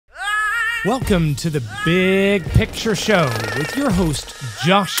Welcome to the Big Picture Show with your host,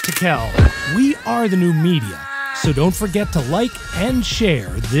 Josh Tickell. We are the new media, so don't forget to like and share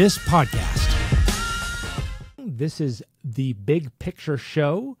this podcast. This is the Big Picture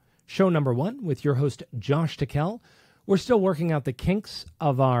Show, show number 1 with your host, Josh Tickell. We're still working out the kinks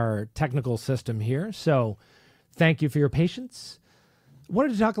of our technical system here, so thank you for your patience. I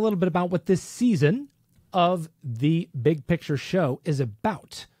wanted to talk a little bit about what this season of the Big Picture Show is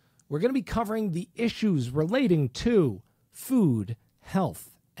about. We're going to be covering the issues relating to food, health,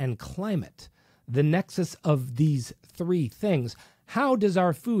 and climate. The nexus of these three things. How does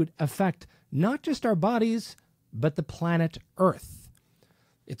our food affect not just our bodies, but the planet Earth?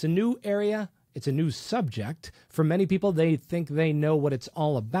 It's a new area. It's a new subject. For many people, they think they know what it's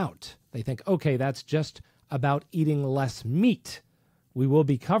all about. They think, okay, that's just about eating less meat. We will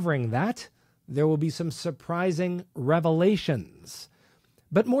be covering that. There will be some surprising revelations.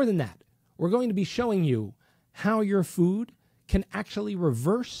 But more than that, we're going to be showing you how your food can actually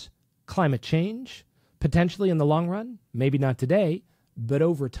reverse climate change, potentially in the long run, maybe not today, but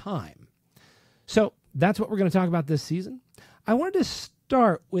over time. So that's what we're going to talk about this season. I wanted to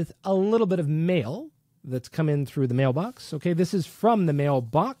start with a little bit of mail that's come in through the mailbox. Okay, this is from the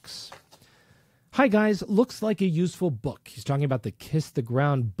mailbox. Hi guys, looks like a useful book. He's talking about the Kiss the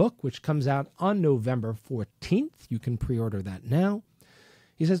Ground book, which comes out on November 14th. You can pre-order that now.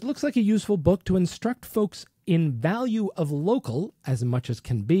 He says, looks like a useful book to instruct folks in value of local as much as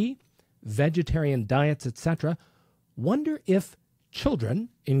can be, vegetarian diets, etc. Wonder if children,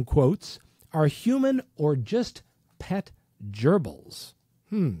 in quotes, are human or just pet gerbils.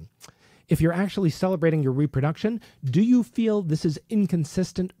 If you're actually celebrating your reproduction, do you feel this is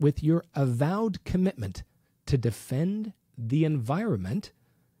inconsistent with your avowed commitment to defend the environment,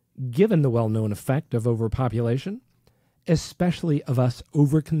 given the well-known effect of overpopulation? Especially of us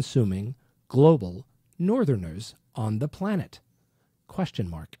over-consuming global northerners on the planet? Question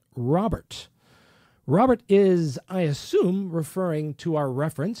mark. Robert. Robert is, I assume, referring to our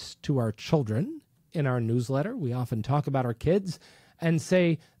reference to our children in our newsletter. We often talk about our kids and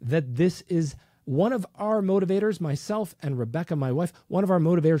say that this is one of our motivators, myself and Rebecca, my wife, one of our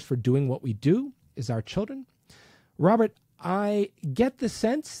motivators for doing what we do is our children. Robert, I get the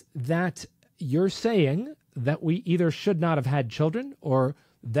sense that you're saying that we either should not have had children or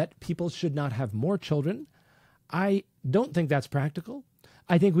that people should not have more children. I don't think that's practical.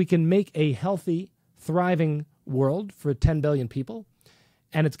 I think we can make a healthy, thriving world for 10 billion people,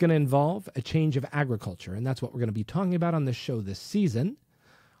 and it's going to involve a change of agriculture, and that's what we're going to be talking about on this show this season.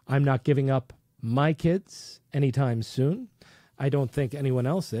 I'm not giving up my kids anytime soon. I don't think anyone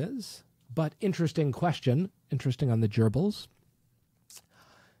else is, but interesting question, interesting on the gerbils.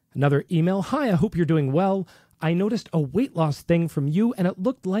 Another email. Hi, I hope you're doing well. I noticed a weight loss thing from you and it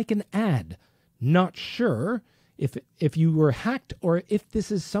looked like an ad. Not sure if you were hacked or if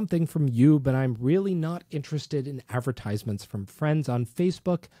this is something from you, but I'm really not interested in advertisements from friends on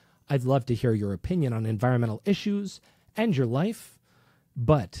Facebook. I'd love to hear your opinion on environmental issues and your life.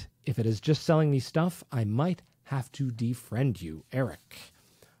 But if it is just selling me stuff, I might have to defriend you, Eric.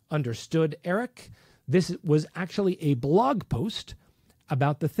 Understood, Eric. This was actually a blog post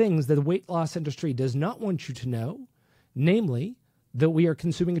about the things that the weight loss industry does not want you to know, namely that we are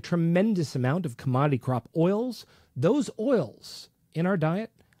consuming a tremendous amount of commodity crop oils. Those oils in our diet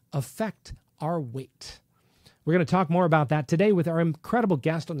affect our weight. We're going to talk more about that today with our incredible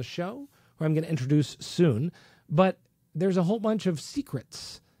guest on the show, who I'm going to introduce soon. But there's a whole bunch of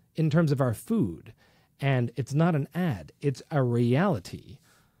secrets in terms of our food, and it's not an ad. It's a reality.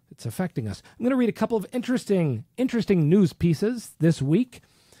 It's affecting us. I'm going to read a couple of interesting news pieces this week.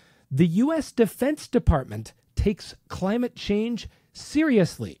 The U.S. Defense Department takes climate change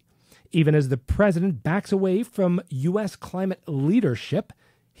seriously. Even as the president backs away from U.S. climate leadership,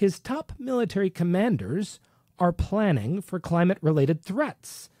 his top military commanders are planning for climate-related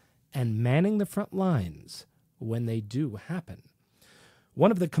threats and manning the front lines when they do happen.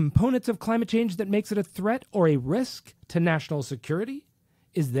 One of the components of climate change that makes it a threat or a risk to national security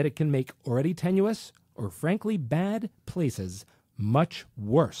is that it can make already tenuous or frankly bad places much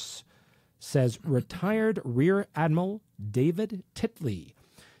worse, says retired Rear Admiral David Titley.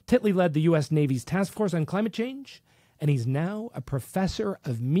 Titley led the U.S. Navy's Task Force on Climate Change, and he's now a professor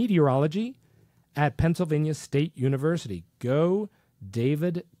of meteorology at Pennsylvania State University. Go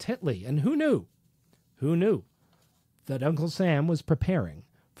David Titley. And who knew that Uncle Sam was preparing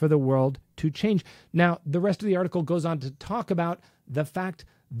for the world to change? Now, the rest of the article goes on to talk about the fact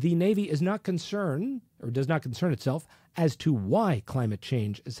the Navy is not concerned, or does not concern itself, as to why climate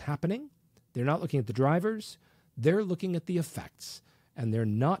change is happening. They're not looking at the drivers. They're looking at the effects. and they're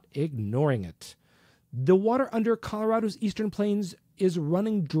not ignoring it. The water under Colorado's eastern plains is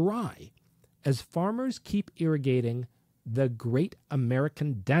running dry as farmers keep irrigating the Great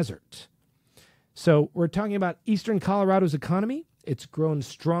American Desert. So we're talking about eastern Colorado's economy. It's grown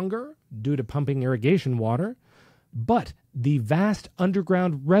stronger due to pumping irrigation water, but the vast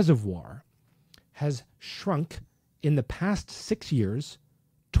underground reservoir has shrunk in the past 6 years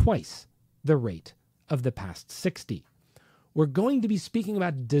twice the rate of the past 60. We're going to be speaking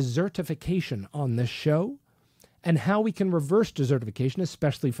about desertification on this show and how we can reverse desertification,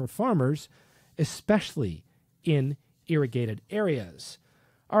 especially for farmers, especially in irrigated areas.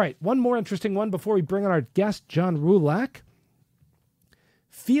 All right, one more interesting one before we bring on our guest, John Roulac.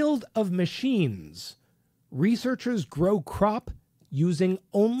 Field of machines. Researchers grow crop using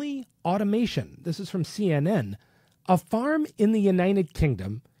only automation. This is from CNN. A farm in the United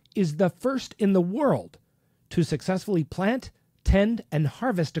Kingdom is the first in the world to successfully plant, tend, and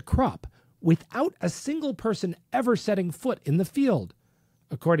harvest a crop without a single person ever setting foot in the field,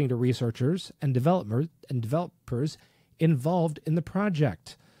 according to researchers and developers involved in the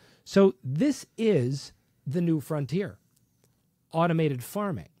project. So this is the new frontier, automated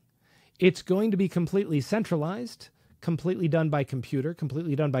farming. It's going to be completely centralized, completely done by computer,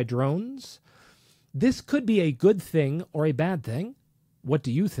 completely done by drones. This could be a good thing or a bad thing. What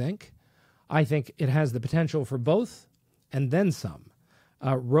do you think? I think it has the potential for both and then some.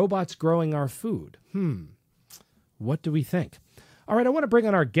 Robots growing our food. What do we think? All right, I want to bring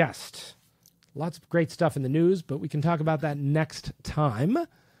on our guest. Lots of great stuff in the news, but we can talk about that next time.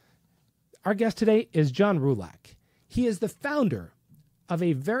 Our guest today is John Roulac. He is the founder of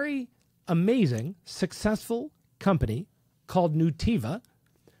a very amazing, successful company called Nutiva,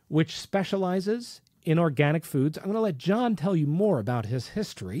 which specializes in organic foods. I'm going to let John tell you more about his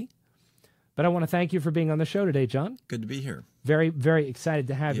history, but I want to thank you for being on the show today, John. Good to be here. Very, very excited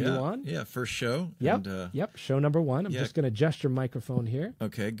to have you on. Yeah, first show. Yep, yep, show number one. I'm just going to adjust your microphone here.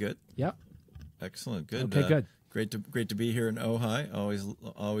 Okay, good. Yep. Excellent, good. Okay, good. Great to be here in Ojai.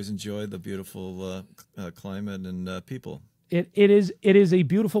 Always enjoy the beautiful climate and people. It is a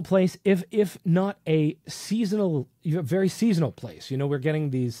beautiful place, if not a very seasonal place. You know, we're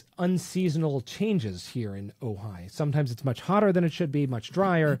getting these unseasonal changes here in Ojai. Sometimes it's much hotter than it should be, much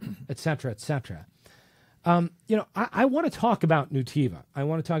drier, et cetera, et cetera. I want to talk about Nutiva. I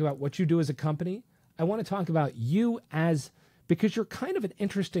want to talk about what you do as a company. I want to talk about you because you're kind of an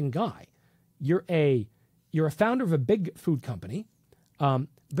interesting guy. You're a founder of a big food company,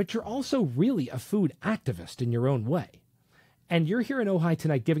 but you're also really a food activist in your own way. And you're here in Ojai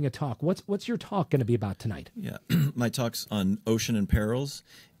tonight giving a talk. What's your talk going to be about tonight? Yeah, my talk's on ocean imperils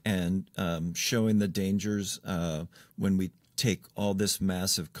and showing the dangers when we take all this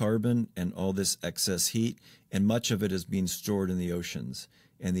massive carbon and all this excess heat, and much of it is being stored in the oceans.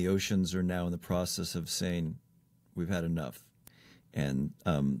 And the oceans are now in the process of saying, we've had enough. And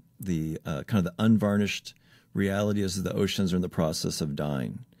the kind of the unvarnished reality is that the oceans are in the process of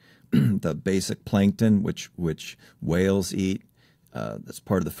dying. The basic plankton, which whales eat, that's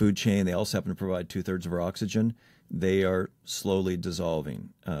part of the food chain. They also happen to provide 2/3 of our oxygen. They are slowly dissolving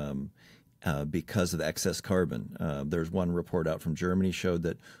because of the excess carbon. There's one report out from Germany showed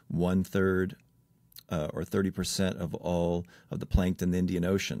that 1/3 or 30% of all of the plankton in the Indian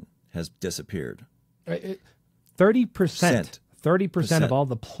Ocean has disappeared. 30%. 30% of all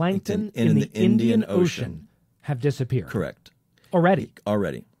the plankton in the Indian Ocean have disappeared. Correct. Already.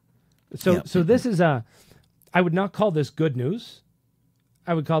 Yeah. So this is I would not call this good news.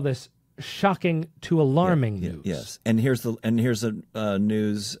 I would call this shocking to alarming news. Yes, and here's the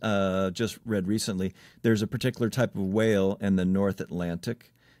news just read recently. There's a particular type of whale in the North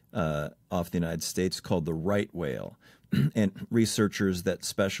Atlantic off the United States called the right whale, and researchers that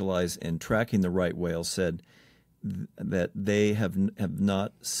specialize in tracking the right whale said that they have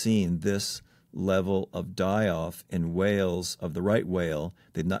not seen this level of die-off in whales of the right whale.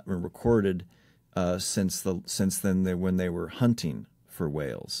 They've not been recorded since then when they were hunting for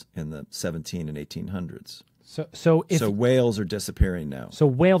whales in the 17 and 1800s. So whales are disappearing now. So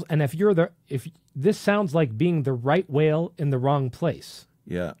whales, and if this sounds like being the right whale in the wrong place.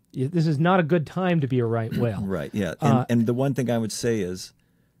 Yeah. This is not a good time to be a right whale. Right. Yeah. And the one thing I would say is,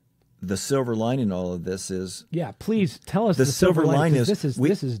 the silver lining in all of this is... Yeah, please tell us the silver lining. This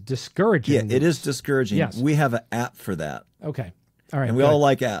is discouraging. Yeah, it is discouraging. Yes. We have an app for that. Okay. All right. And we all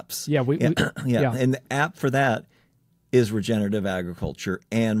like apps. Yeah. Yeah. And the app for that is regenerative agriculture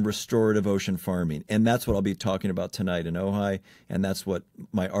and restorative ocean farming. And that's what I'll be talking about tonight in Ojai. And that's what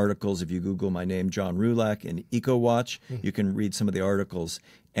my articles, if you Google my name, John Roulac, in EcoWatch, you can read some of the articles.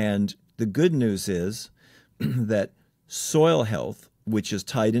 And the good news is that soil health which is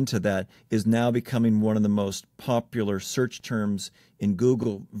tied into that, is now becoming one of the most popular search terms in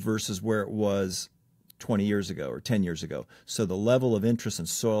Google versus where it was 20 years ago or 10 years ago. So the level of interest in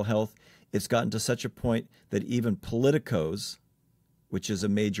soil health, it's gotten to such a point that even Politicos, which is a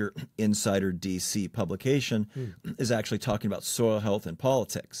major insider DC publication, is actually talking about soil health and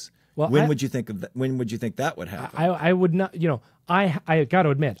politics. Well, when would you think of that? When would you think that would happen? I would not. I got to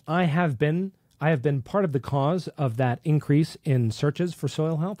admit, I have been part of the cause of that increase in searches for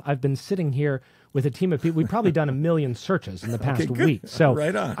soil health. I've been sitting here with a team of people. We've probably done 1 million searches in the past week. So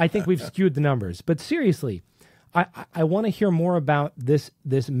right on. I think we've skewed the numbers. But seriously, I want to hear more about this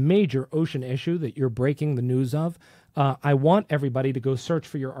major ocean issue that you're breaking the news of. I want everybody to go search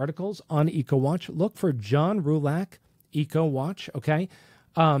for your articles on EcoWatch. Look for John Roulac, EcoWatch, okay?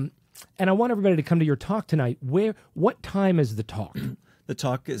 And I want everybody to come to your talk tonight. What time is the talk? The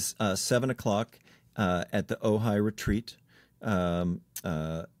talk is 7 o'clock at the Ojai Retreat,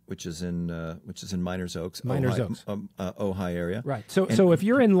 which is in Miners Oaks, Ojai area. Right. So if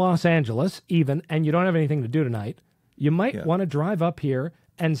you're in Los Angeles, even, and you don't have anything to do tonight, you might want to drive up here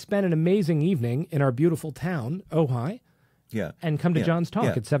and spend an amazing evening in our beautiful town, Ojai. Yeah. And come to John's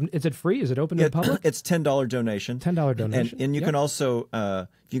talk at 7. Is it free? Is it open to the public? It's $10 donation. $10 donation. And you can also,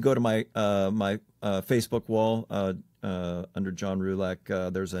 if you go to my Facebook wall under John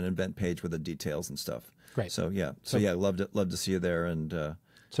Roulac, there's an event page with the details and stuff. Great. So love to see you there. And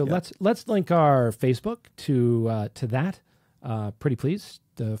let's link our Facebook to that. Pretty please,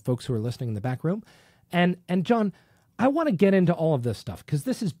 the folks who are listening in the back room, and John, I want to get into all of this stuff because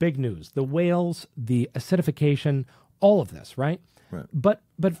this is big news. The whales, the acidification. All of this, right? Right. But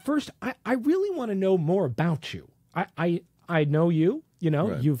first, I really want to know more about you. I know you. You know,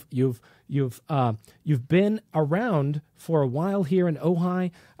 right. you've been around for a while here in Ojai.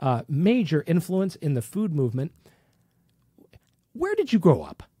 Major influence in the food movement. Where did you grow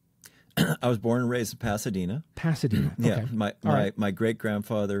up? I was born and raised in Pasadena. Pasadena. Okay. Yeah. My great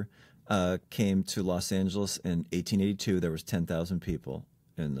grandfather came to Los Angeles in 1882. There was 10,000 people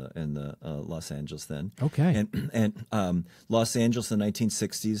in the Los Angeles then. Okay. And Los Angeles in the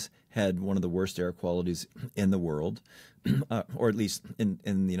 1960s had one of the worst air qualities in the world, or at least in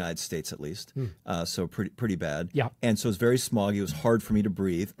the United States, at least. So pretty bad. Yeah. And so it was very smoggy. It was hard for me to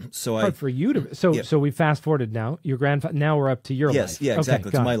breathe. So hard for you to. So we fast forwarded now. Your grandfather. Now we're up to your life. Yes. Yeah. Exactly.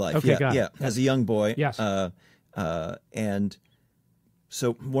 Okay, it's my life. Okay, Yeah. As a young boy. Yes. And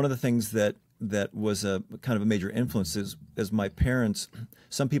so one of the things that was a kind of a major influence is my parents.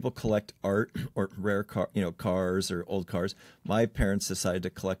 Some people collect art or rare cars or old cars. My parents decided to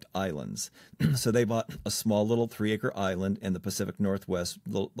collect islands. So they bought a small little 3-acre island in the Pacific Northwest,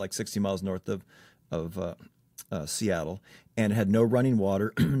 like 60 miles north of Seattle, and had no running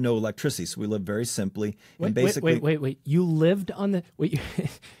water, no electricity. So we lived very simply. And basically, wait. You lived on the.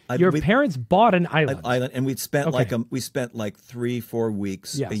 Your parents bought an island. And we spent like 3-4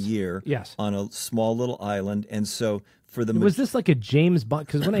 weeks a year on a small little island. And so was this like a James Bond?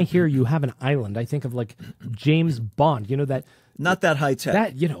 Because when I hear you have an island, I think of like James Bond. You know that. Not that high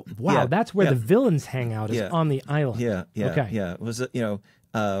tech. Wow, that's where the villains hang out, is on the island. Yeah. Okay. Yeah. It was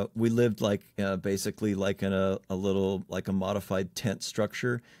we lived like basically like in a little like a modified tent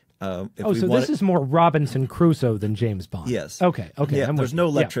structure. This is more Robinson Crusoe than James Bond. Yes. Okay. Yeah, there's no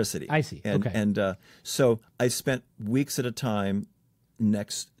electricity. I see. And so I spent weeks at a time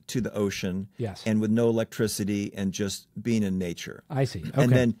next to the ocean. Yes. And with no electricity and just being in nature. I see.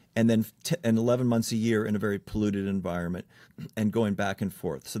 Okay. And then 11 months a year in a very polluted environment and going back and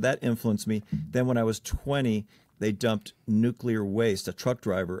forth. So that influenced me. Then when I was 20, they dumped nuclear waste,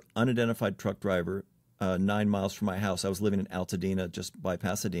 unidentified truck driver, 9 miles from my house. I was living in Altadena, just by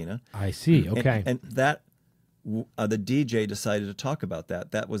Pasadena. I see. Okay. And that, the DJ decided to talk about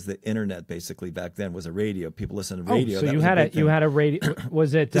that. That was the internet, basically. Back then was a radio. People listened to radio. So you had a radio.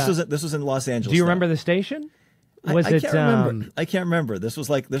 Was it? This was in Los Angeles. Do you remember the station? I can't remember. I can't remember. This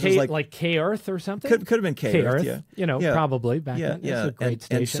was like K Earth or something. Could have been K Earth. Yeah. Probably back then. Yeah. It's a great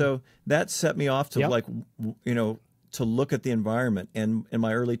station. And so that set me off to to look at the environment. And in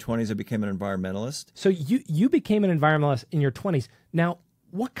my early 20s, I became an environmentalist. So you became an environmentalist in your 20s. Now,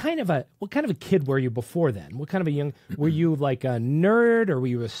 what kind of a kid were you before then? What kind of were you like a nerd, or were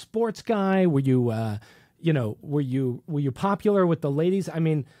you a sports guy? Were you were you popular with the ladies? I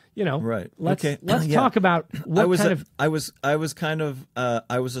mean, right. Let's talk about what I was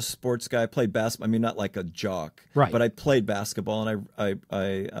a sports guy. I played basketball. I mean, not like a jock, right? But I played basketball, and I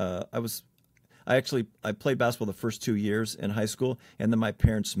played basketball the first 2 years in high school, and then my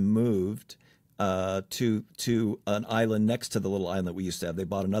parents moved to an island next to the little island that we used to have. They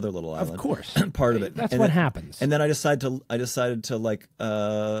bought another little island. Of course, part of it. That's what happens. And then I decided to like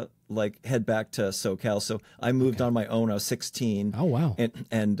head back to SoCal. So I moved on my own. I was 16. Oh wow.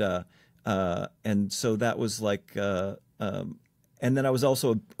 And so that was like. And then I was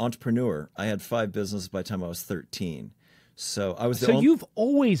also an entrepreneur. I had 5 businesses by the time I was 13. So I was the only. You've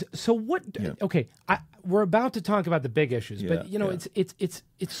always. So what? Yeah. Okay, we're about to talk about the big issues, but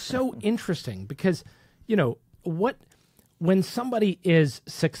it's so interesting because when somebody is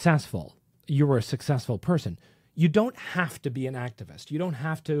successful, you're a successful person. You don't have to be an activist. You don't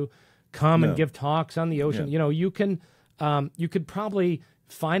have to come and give talks on the ocean. Yeah. You could probably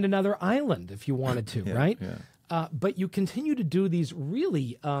find another island if you wanted to, right? Yeah. But you continue to do these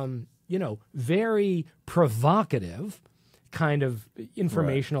really, very provocative kind of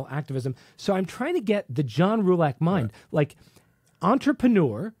informational activism. So I'm trying to get the John Roulac mind, like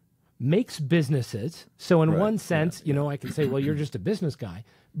entrepreneur makes businesses. So in one sense, I can say, well, you're just a business guy,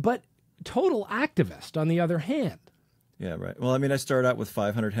 but total activist on the other hand. Yeah, right. Well, I mean, I started out with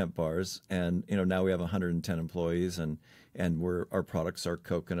 500 hemp bars, and now we have 110 employees, and our products are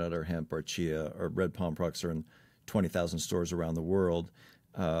coconut, or hemp, or chia, or red palm products are in 20,000 stores around the world.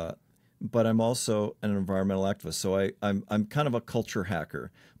 But I'm also an environmental activist, so I'm kind of a culture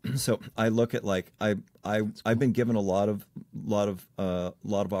hacker. So I look at I've been given a lot of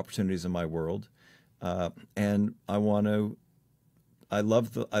opportunities in my world, and I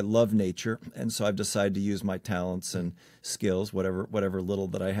love nature, and so I've decided to use my talents and skills, whatever little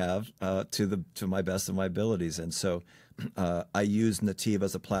that I have, to my best of my abilities. And so I use Nutiva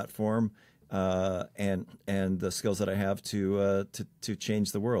as a platform. And the skills that I have to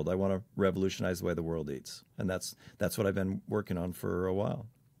change the world. I want to revolutionize the way the world eats, and that's what I've been working on for a while.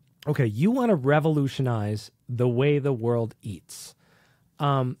 Okay, you want to revolutionize the way the world eats.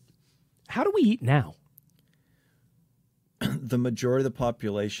 How do we eat now? The majority of the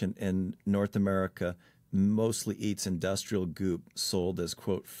population in North America mostly eats industrial goop sold as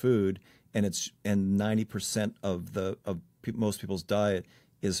quote food, and 90% of most people's diet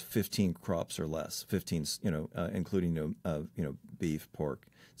is 15 crops or less, 15, including beef, pork,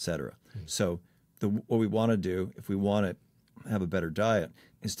 etc. So what we want to do, if we want to have a better diet,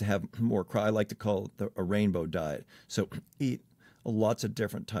 is to have more. I like to call it a rainbow diet. So eat lots of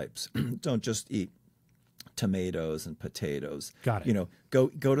different types. Don't just eat tomatoes and potatoes. Got it. Go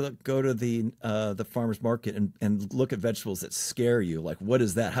to the farmer's market and look at vegetables that scare you. Like, what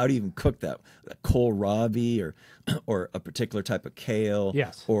is that? How do you even cook that? Kohlrabi or a particular type of kale.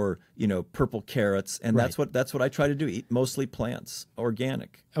 Yes. Or purple carrots. And Right. that's what I try to do. Eat mostly plants,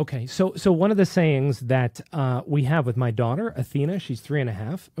 organic. Okay, so one of the sayings that we have with my daughter, Athena, she's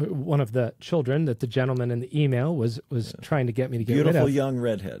 3.5, one of the children that the gentleman in the email was trying to get me to get rid Beautiful of. young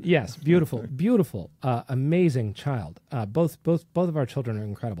redhead. Yes, beautiful, amazing child. Both of our children are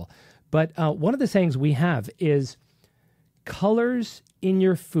incredible. But one of the sayings we have is colors in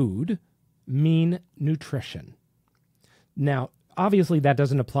your food mean nutrition. Now, obviously that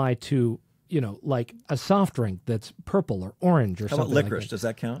doesn't apply to, like a soft drink that's purple or orange or How something about licorice? like that. Does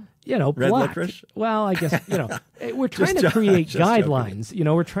that count? Red black. Licorice? Well, I guess, we're trying to Just create joking. guidelines.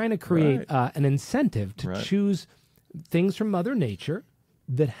 We're trying to create an incentive to Right. choose things from Mother Nature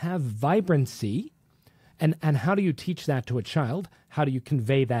that have vibrancy. And how do you teach that to a child? How do you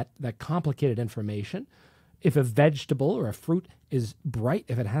convey that complicated information? If a vegetable or a fruit is bright,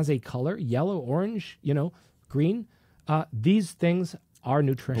 if it has a color, yellow, orange, green, these things are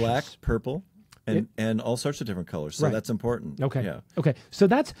nutritious. Black, purple, and all sorts of different colors. So Right. that's important. Okay. Yeah. Okay. So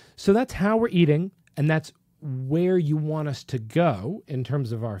that's how we're eating, and that's where you want us to go in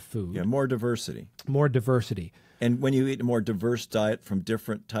terms of our food. Yeah. More diversity. More diversity. And when you eat a more diverse diet from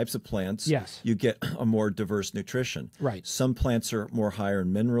different types of plants, Yes. you get a more diverse nutrition. Right. Some plants are more higher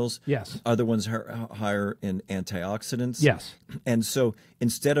in minerals. Yes. Other ones are higher in antioxidants. Yes. And so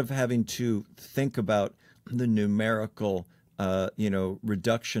instead of having to think about the numerical,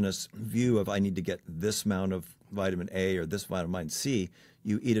 reductionist view of I need to get this amount of vitamin A or this amount of vitamin C,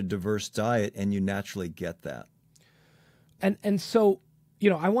 you eat a diverse diet and you naturally get that. And so,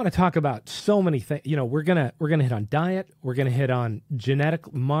 I want to talk about so many things. We're gonna hit on diet. We're gonna hit on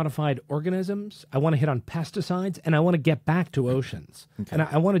genetic modified organisms. I want to hit on pesticides, and I want to get back to oceans. Okay. And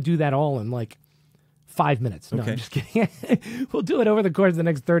I want to do that all in like 5 minutes. No, Okay. I'm just kidding. We'll do it over the course of the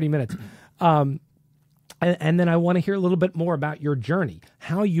next 30 minutes. And then I want to hear a little bit more about your journey,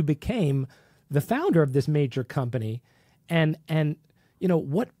 how you became the founder of this major company, and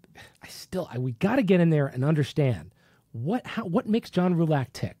what we got to get in there and understand what makes John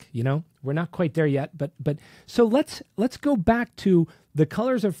Roulac tick. We're not quite there yet, but so let's go back to the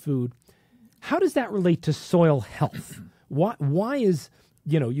colors of food. how does that relate to soil health? Why is,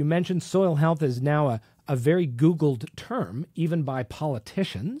 you mentioned soil health is now a very Googled term, even by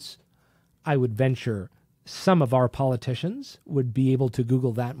politicians. I would venture some of our politicians would be able to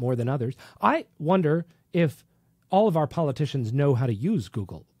Google that more than others. I wonder if all of our politicians know how to use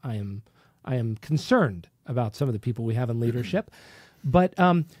Google. I am concerned about some of the people we have in leadership, but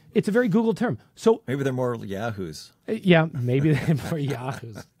it's a very Google term. So maybe they're more yahoos. Yeah, maybe they're more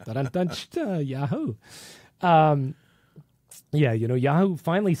yahoos. Yahoo. Yahoo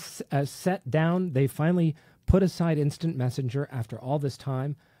finally sat down. They finally put aside instant messenger after all this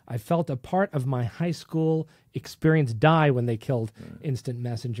time. I felt a part of my high school experience die when they killed instant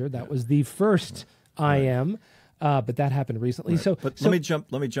messenger. That was the first IM, but that happened recently. Right. So, let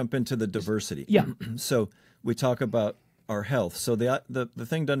me jump into the diversity. Yeah. So we talk about our health. So the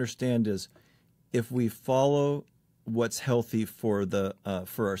thing to understand is, if we follow what's healthy for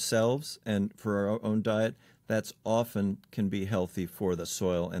ourselves and for our own diet, that's often can be healthy for the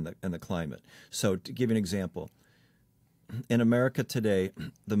soil and the climate. So to give you an example, in America today,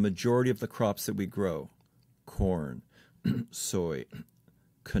 the majority of the crops that we grow, corn, soy,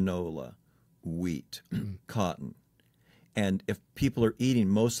 canola, wheat, cotton, and if people are eating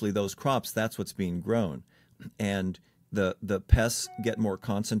mostly those crops, that's what's being grown. And the pests get more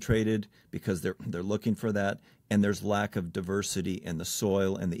concentrated because they're looking for that, and there's lack of diversity in the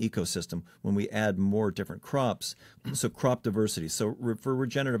soil and the ecosystem when we add more different crops. So crop diversity. So for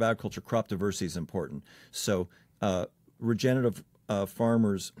regenerative agriculture, crop diversity is important. So regenerative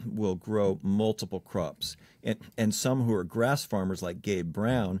farmers will grow multiple crops, and some who are grass farmers like Gabe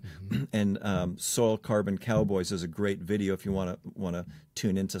Brown and Soil Carbon Cowboys is a great video if you want to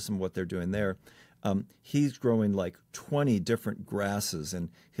tune into some of what they're doing there. He's growing like 20 different grasses, and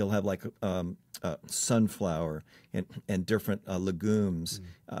he'll have like sunflower and different legumes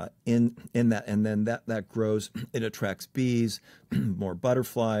in that, and then that grows. It attracts bees, more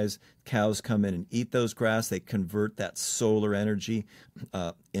butterflies. Cows come in and eat those grass. They convert that solar energy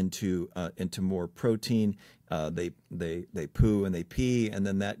into more protein. They poo and they pee, and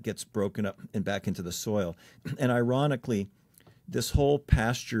then that gets broken up and back into the soil. And ironically, this whole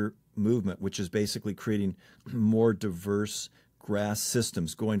pasture movement, which is basically creating more diverse grass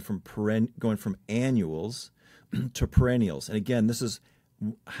systems, going from annuals to perennials. And again, this is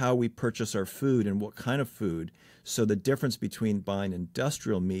how we purchase our food and what kind of food. So the difference between buying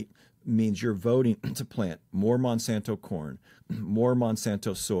industrial meat means you're voting to plant more Monsanto corn, more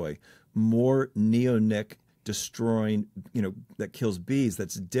Monsanto soy, more neonic destroying, that kills bees,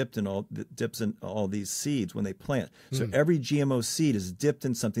 that's dips in all these seeds when they plant. So every GMO seed is dipped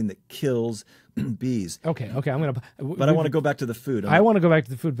in something that kills bees. Okay. But I want to go back to the food. I want to go back to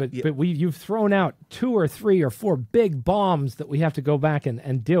the food, but you've thrown out 2 or 3 or 4 big bombs that we have to go back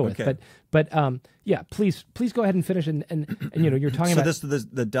and deal with. Okay. But please go ahead and finish. And you're talking about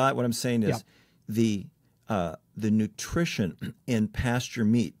the diet. What I'm saying is the nutrition in pasture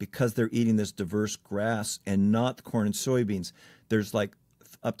meat, because they're eating this diverse grass and not corn and soybeans, there's like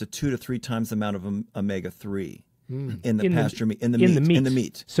up to 2 to 3 times the amount of omega-3 in the pasture meat, in the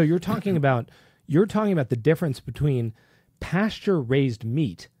meat. So you're talking about the difference between pasture-raised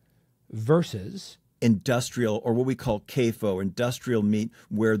meat versus industrial, or what we call CAFO, industrial meat,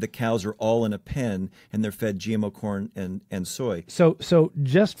 where the cows are all in a pen and they're fed GMO corn and soy. So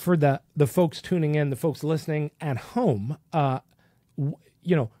just for the folks tuning in, the folks listening at home,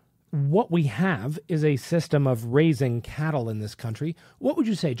 what we have is a system of raising cattle in this country. What would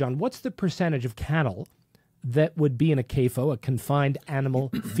you say, John? What's the percentage of cattle that would be in a CAFO, a confined animal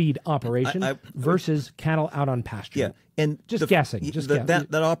feed operation, versus cattle out on pasture? Yeah, and guessing.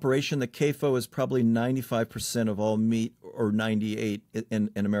 That operation, the CAFO, is probably 95% of all meat, or 98% in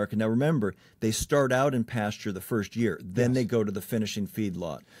America. Now remember, they start out in pasture the first year, then they go to the finishing feed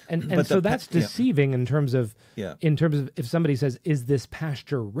lot. And so that's deceiving in terms of if somebody says, "Is this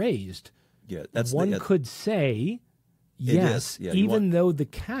pasture raised?" Yeah, one could say yes, even though the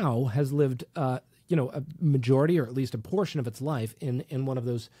cow has lived a majority, or at least a portion of its life in one of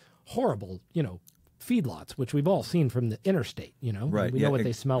those horrible, feedlots, which we've all seen from the interstate, Right. We know what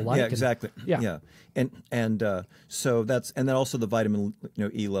they smell like. Yeah, exactly. Yeah. And so that's, and then also the vitamin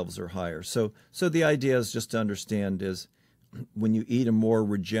E levels are higher. So the idea is just to understand is, when you eat a more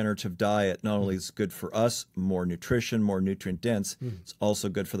regenerative diet, not only is it good for us, more nutrition, more nutrient dense, it's also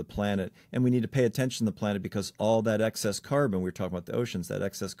good for the planet. And we need to pay attention to the planet, because all that excess carbon, we were talking about the oceans, that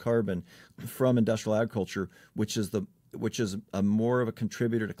excess carbon from industrial agriculture, which is a more of a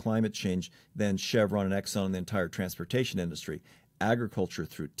contributor to climate change than Chevron and Exxon and the entire transportation industry. Agriculture,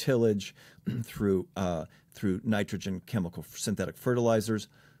 through tillage, through nitrogen chemical synthetic fertilizers,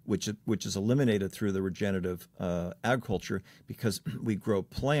 which is eliminated through the regenerative agriculture, because we grow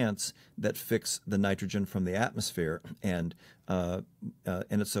plants that fix the nitrogen from the atmosphere, and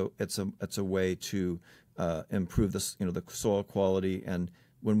it's a way to improve this, the soil quality. And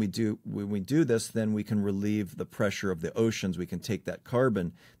when we do this, then we can relieve the pressure of the oceans. We can take that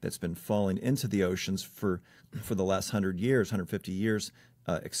carbon that's been falling into the oceans for the last 150 years,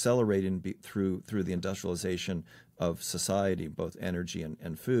 accelerating through the industrialization of society, both energy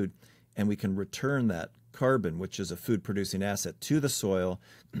and food, and we can return that carbon, which is a food-producing asset, to the soil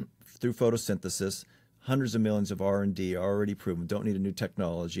through photosynthesis. Hundreds of millions of R&D already proven. Don't need a new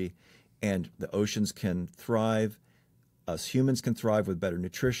technology, and the oceans can thrive. Us humans can thrive with better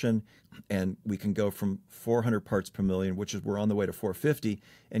nutrition, and we can go from 400 parts per million, which is we're on the way to 450,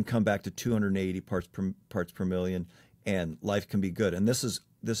 and come back to 280 parts per million, and life can be good. And this is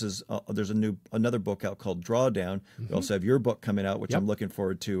there's another book out called Drawdown. We also have your book coming out, which I'm looking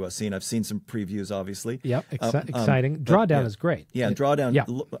forward to seeing. I've seen some previews, obviously. Yep, exciting. Drawdown is great. Yeah,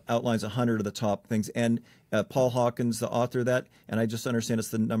 Drawdown outlines 100 of the top things. And Paul Hawkins, the author of that, and I just understand it's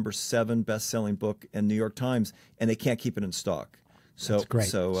the number 7 best-selling book in New York Times, and they can't keep it in stock. So that's great.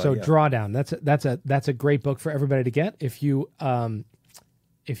 So Drawdown. That's a great book for everybody to get. If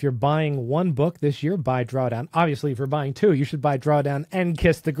you're buying one book this year, buy Drawdown. Obviously, if you're buying 2, you should buy Drawdown and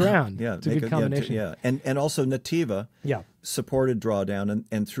Kiss the Ground. Yeah, it's a good combination. And also Nutiva supported Drawdown,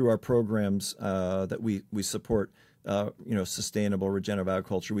 and through our programs that we support, sustainable regenerative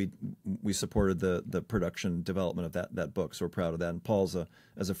agriculture, we supported the production development of that book. So we're proud of that. And Paul's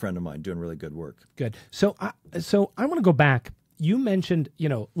as a friend of mine, doing really good work. Good. So I want to go back. You mentioned,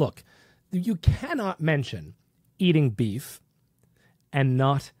 look, you cannot mention eating beef and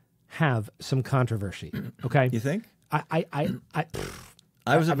not have some controversy. Okay, you think? Come on.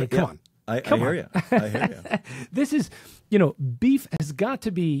 I hear you. I hear you. This is, beef has got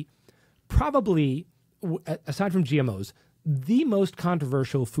to be probably, aside from GMOs, the most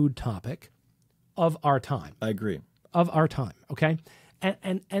controversial food topic of our time. I agree. Of our time. Okay,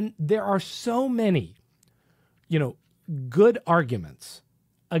 and there are so many, good arguments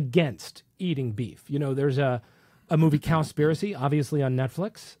against eating beef. There's a movie, Cowspiracy, obviously on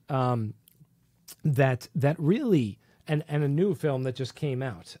Netflix, that really, and a new film that just came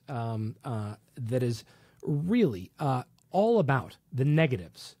out that is really all about the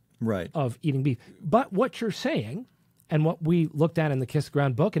negatives of eating beef. But what you're saying, and what we looked at in the Kiss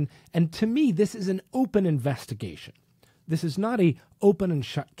Ground book, and to me, this is an open investigation. This is not a open and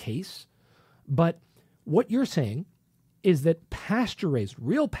shut case, but what you're saying is that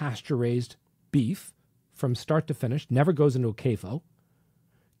real pasture-raised beef, from start to finish, never goes into a CAFO,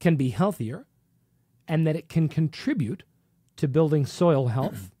 can be healthier, and that it can contribute to building soil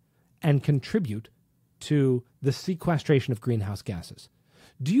health and contribute to the sequestration of greenhouse gases.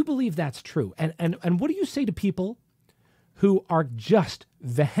 Do you believe that's true? And what do you say to people who are just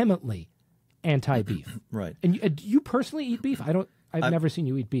vehemently anti-beef? Right. And do you personally eat beef? I've never seen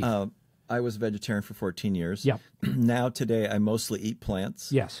you eat beef. I was a vegetarian for 14 years. Yep. Now today I mostly eat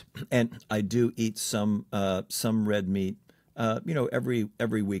plants. Yes. And I do eat some red meat.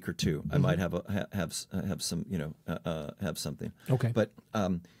 Every week or two, I might have some have something. Okay. But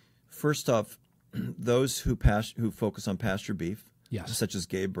first off, those who focus on pasture beef, such as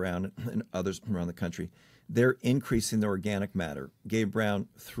Gabe Brown and others around the country, they're increasing their organic matter. Gabe Brown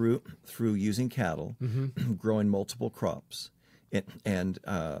through using cattle, growing multiple crops, and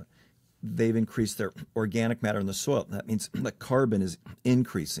they've increased their organic matter in the soil. That means the carbon is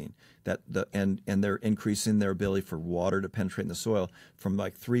increasing. And they're increasing their ability for water to penetrate in the soil from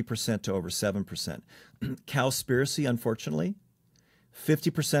like 3% to over 7%. Cowspiracy, unfortunately,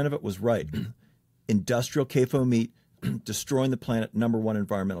 50% of it was right. Industrial CAFO meat destroying the planet, #1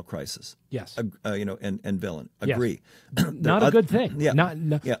 environmental crisis. Yes. And villain. Agree. Yes. Not a good thing. Yeah.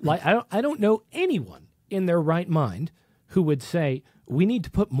 Like I don't know anyone in their right mind who would say we need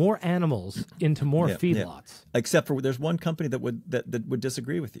to put more animals into more feedlots. Except for there's one company that would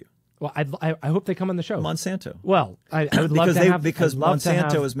disagree with you. Well, I hope they come on the show. Monsanto. Well, I would love because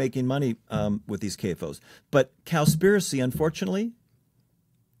Monsanto is making money with these CAFOs. But Cowspiracy, unfortunately,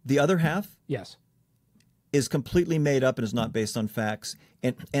 the other half is completely made up and is not based on facts.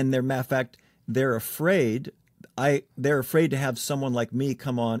 And matter of fact, they're afraid. They're afraid to have someone like me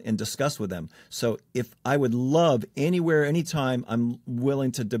come on and discuss with them. So if I would love anywhere, anytime, I'm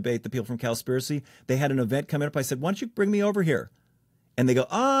willing to debate the people from Cowspiracy. They had an event coming up. I said, why don't you bring me over here? And they go,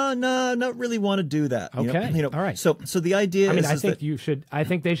 no, not really want to do that. Okay, all right. So the idea is, I think you should. I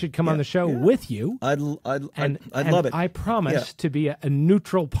think they should come on the show with you. I'd love it. I promise to be a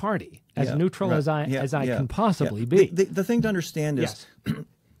neutral party, as neutral as I can possibly be. The thing to understand is,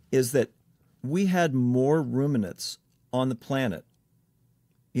 is that we had more ruminants on the planet,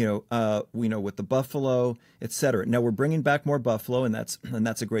 we know with the buffalo, et cetera. Now we're bringing back more buffalo, and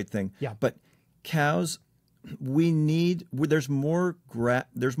that's a great thing. Yeah. But cows, there's more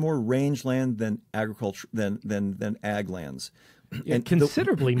rangeland than agriculture than ag lands. And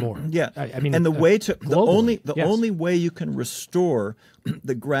considerably more. Yeah, I mean, and globally, the only way you can restore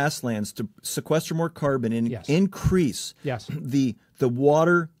the grasslands to sequester more carbon and increase the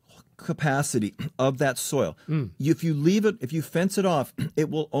water capacity of that soil. If you fence it off, it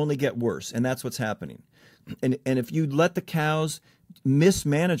will only get worse, and that's what's happening. And if you let the cows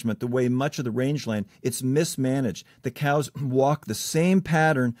mismanagement, the way much of the rangeland, it's mismanaged. The cows walk the same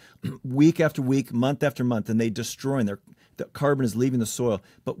pattern week after week, month after month, and they destroy, and the carbon is leaving the soil.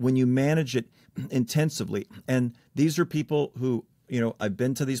 But when you manage it intensively, and these are people who, I've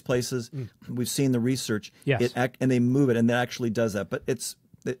been to these places, we've seen the research, and they move it, and that actually does that. But it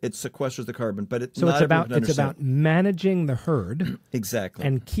sequesters the carbon, but it's about managing the herd exactly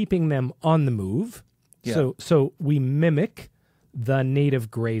and keeping them on the move. Yeah. So we mimic the native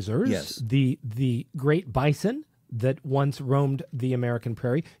grazers, the great bison that once roamed the American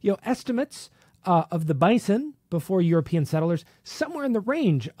prairie. Estimates of the bison before European settlers, somewhere in the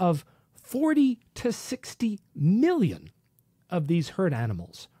range of 40 to 60 million of these herd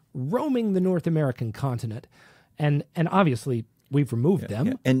animals roaming the North American continent, and obviously we've removed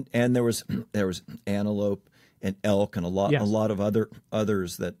them. Yeah. And there was antelope and elk and a lot of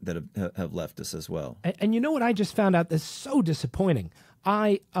others that have left us as well. And you know what I just found out that's so disappointing?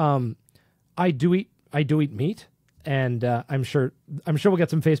 I do eat meat, and I'm sure we'll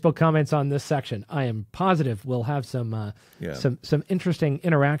get some Facebook comments on this section. I am positive we'll have some interesting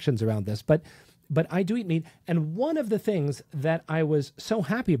interactions around this. But I do eat meat, and one of the things that I was so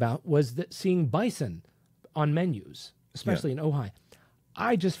happy about was that seeing bison on menus, especially in Ojai.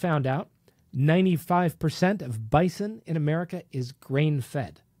 I just found out 95% of bison in America is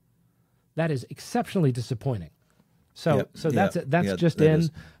grain-fed. That is exceptionally disappointing. That's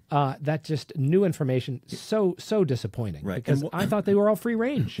just new information. So disappointing, right? Because I thought they were all free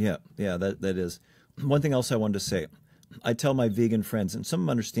range. Yeah, that is. One thing else I wanted to say. I tell my vegan friends, and some of them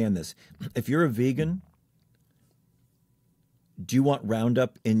understand this. If you're a vegan, do you want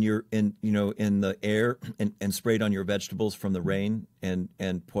Roundup in the air and sprayed on your vegetables from the rain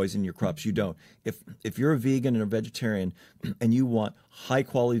and poison your crops? You don't. If you're a vegan and a vegetarian and you want high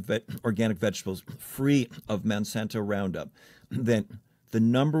quality organic vegetables free of Monsanto Roundup, then the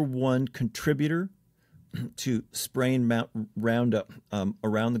number one contributor to spraying Roundup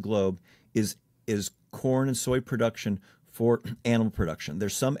around the globe is corn and soy production for animal production.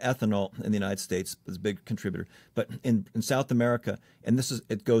 There's some ethanol in the United States that's a big contributor, but in South America, and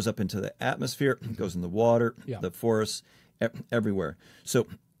it goes up into the atmosphere, it goes in the water, the forests, everywhere. So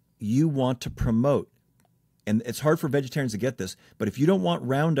you want to promote, and it's hard for vegetarians to get this, but if you don't want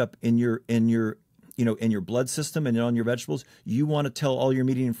Roundup in your blood system and on your vegetables, you want to tell all your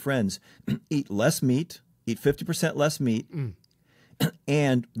meat-eating friends, eat less meat, eat 50% less meat,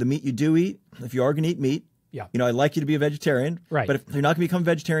 and the meat you do eat, if you are going to eat meat, I'd like you to be a vegetarian, right? But if you're not going to become a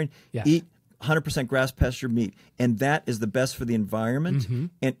vegetarian, eat 100% grass pasture meat, and that is the best for the environment,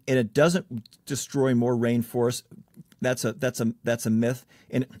 and it doesn't destroy more rainforest. That's a myth,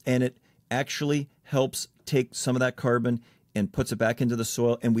 and it actually helps take some of that carbon and puts it back into the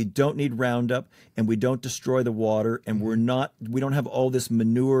soil, and we don't need Roundup, and we don't destroy the water, and we don't have all this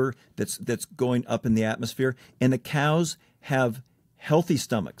manure that's going up in the atmosphere, and the cows have healthy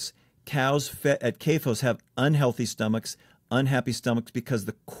stomachs. Cows fed at CAFOs have unhealthy stomachs, unhappy stomachs, because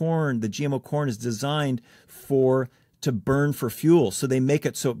the GMO corn is designed to burn for fuel. So they make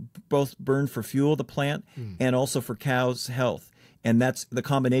it so both burn for fuel, the plant, and also for cows' health. And that's the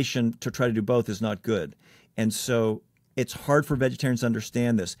combination. To try to do both is not good. And so it's hard for vegetarians to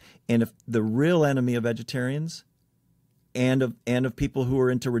understand this. And if the real enemy of vegetarians and of people who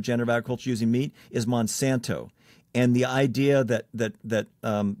are into regenerative agriculture using meat is Monsanto. And the idea that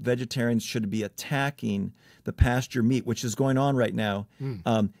vegetarians should be attacking the pasture meat, which is going on right now.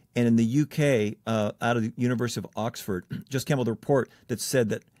 And in the UK, out of the University of Oxford, just came out with a report that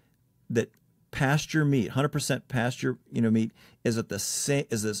said that pasture meat, 100% pasture meat, is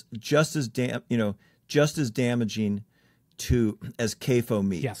just as damaging as CAFO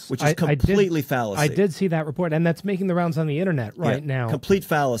meat, which is completely fallacy. I did see that report, and that's making the rounds on the internet right now. Complete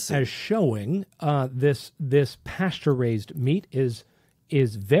fallacy. As showing this pasture-raised meat is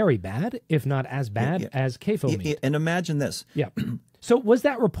very bad, if not as bad as CAFO meat. And imagine this. Yeah. So was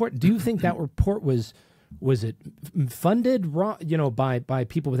that report? Do you think that report was Was it funded wrong, by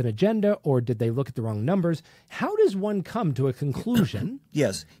people with an agenda, or did they look at the wrong numbers? How does one come to a conclusion?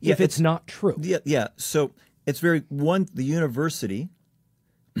 Yes, if it's not true. Yeah. So it's the university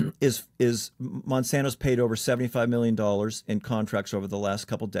is Monsanto's paid over $75 million in contracts over the last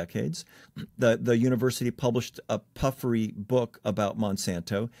couple decades. The university published a puffery book about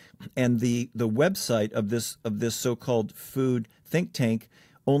Monsanto, and the website of this so-called food think tank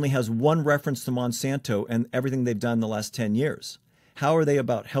only has one reference to Monsanto and everything they've done in the last 10 years. How are they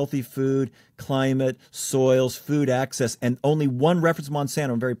about healthy food, climate, soils, food access, and only one reference to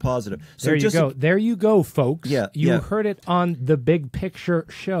Monsanto? I'm very positive. So there you go. There you go, folks. You heard it on the Big Picture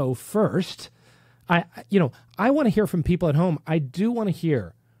Show first. I want to hear from people at home. I do want to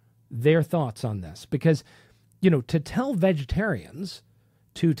hear their thoughts on this because, to tell vegetarians,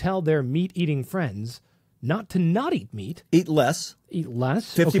 to tell their meat-eating friends not to not eat meat. Eat less.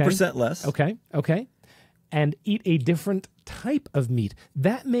 50% less. Okay. And eat a different type of meat.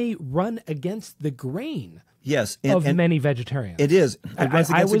 That may run against the grain of many vegetarians. It is.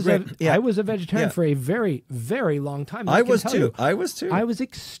 I was a vegetarian for a very, very long time. I was too. I was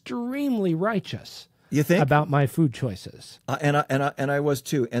extremely righteous. You think? About my food choices. And I was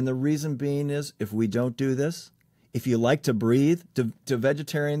too. And the reason being is if we don't do this, if you like to breathe, do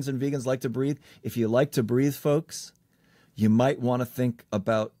vegetarians and vegans like to breathe? If you like to breathe, folks, you might want to think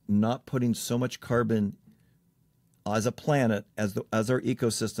about not putting so much carbon as a planet, as our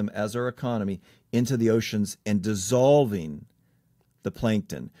ecosystem, as our economy, into the oceans and dissolving the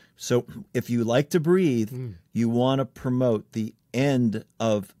plankton. So if you like to breathe, you want to promote the end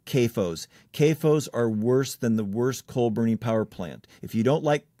of CAFOs. CAFOs are worse than the worst coal-burning power plant. If you don't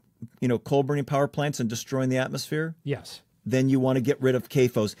like coal-burning power plants and destroying the atmosphere, yes, then you want to get rid of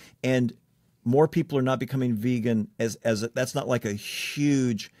CAFOs. And more people are not becoming vegan that's not like a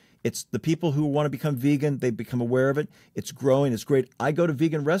huge. It's the people who want to become vegan. They become aware of it. It's growing. It's great. I go to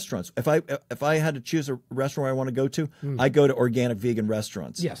vegan restaurants. If I had to choose a restaurant I want to go to, I go to organic vegan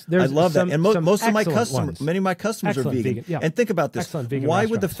restaurants. Yes, I love that. And most of my customers, many of my customers are vegan. Yeah. And think about this: why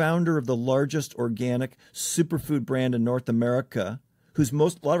would the restaurants. founder of the largest organic superfood brand in North America, a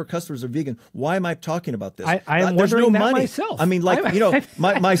lot of our customers are vegan. Why am I talking about this? I am There's wondering no that money. myself. I mean, my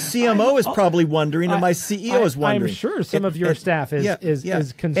CMO is probably wondering, and my CEO is wondering. I'm sure some of your staff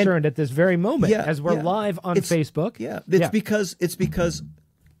is concerned at this very moment as we're live on Facebook. It's because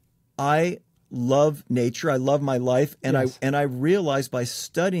I love nature. I love my life, and I realized by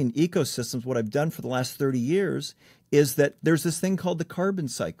studying ecosystems, what I've done for the last 30 years is that there's this thing called the carbon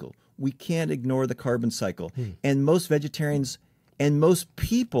cycle. We can't ignore the carbon cycle, and most vegetarians. And most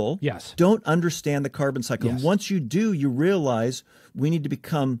people don't understand the carbon cycle. Yes. And once you do, you realize we need to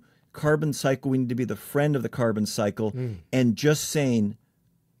become carbon cycle. We need to be the friend of the carbon cycle. And just saying,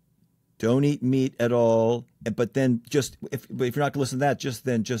 don't eat meat at all. But then if you're not going to listen to that,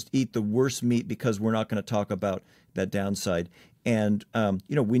 just eat the worst meat because we're not going to talk about that downside. And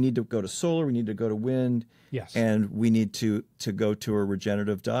we need to go to solar. We need to go to wind. Yes. And we need to go to a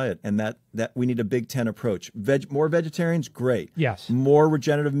regenerative diet, and that we need a Big 10 approach. More vegetarians, great. Yes. More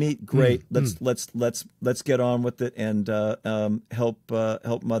regenerative meat, great. Let's get on with it and help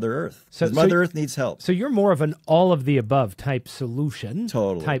Mother Earth. So Mother Earth needs help. So you're more of an all of the above type solution,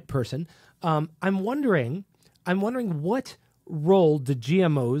 totally type person. I'm wondering what role do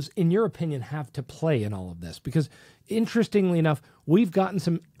GMOs, in your opinion, have to play in all of this? Because interestingly enough, we've gotten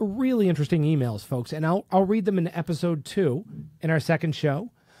some really interesting emails, folks, and I'll read them in episode 2 in our second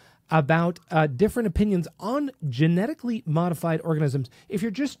show about different opinions on genetically modified organisms. If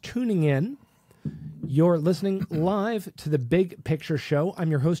you're just tuning in, you're listening live to the Big Picture Show.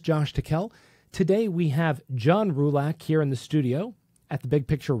 I'm your host, Josh Tickell. Today we have John Roulac here in the studio at the Big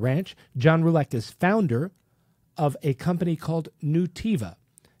Picture Ranch. John Roulac is founder of a company called Nutiva,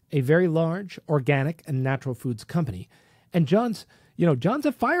 a very large organic and natural foods company. And John's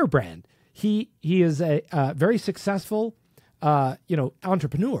a firebrand. He is a very successful,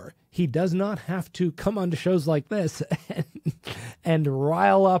 entrepreneur. He does not have to come onto shows like this and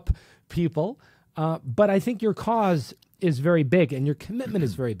rile up people. But I think your cause is very big and your commitment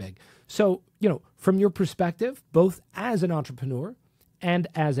is very big. So, from your perspective, both as an entrepreneur and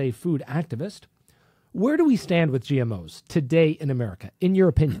as a food activist, where do we stand with GMOs today in America, in your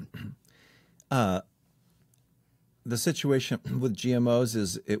opinion? The situation with GMOs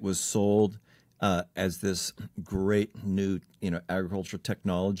is it was sold as this great new, agricultural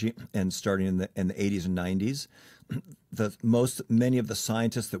technology, and starting in the 80s and 90s, many of the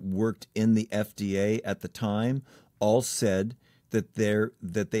scientists that worked in the FDA at the time all said that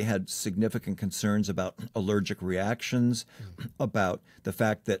they had significant concerns about allergic reactions, about the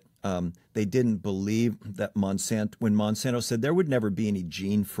fact that they didn't believe that when Monsanto said there would never be any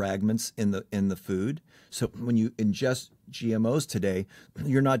gene fragments in the food. So when you ingest GMOs today,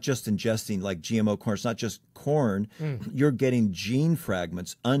 you're not just ingesting like GMO corn. It's not just corn. You're getting gene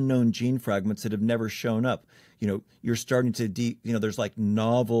fragments, unknown gene fragments that have never shown up. You're starting to there's like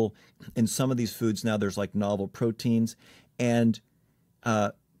novel in some of these foods now. There's like novel proteins, and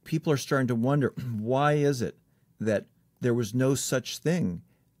people are starting to wonder, why is it that there was no such thing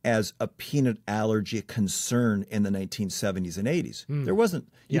as a peanut allergy concern in the 1970s and 80s? There wasn't.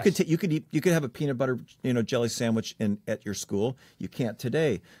 You could have a peanut butter jelly sandwich at your school. You can't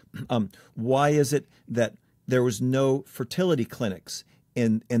today. Why is it that there was no fertility clinics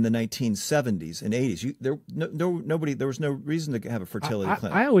in the 1970s and 80s? There was no reason to have a fertility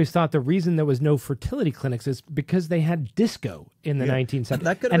clinic. I always thought the reason there was no fertility clinics is because they had disco in the 1970s.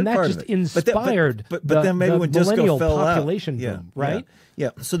 That could have been part just of it. inspired but then maybe when disco millennial fell population out, boom, right? Yeah.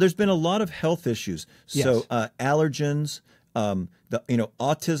 So there's been a lot of health issues. So allergens,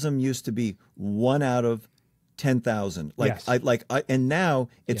 autism used to be 1 out of 10,000. And now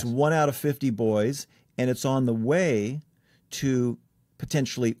it's 1 out of 50 boys, and it's on the way to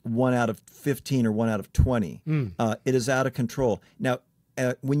potentially 1 out of 15 or 1 out of 20. It is out of control. Now,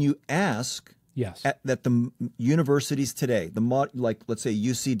 when you ask that the universities today, let's say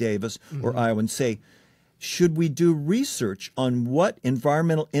UC Davis or Iowa, and say, should we do research on what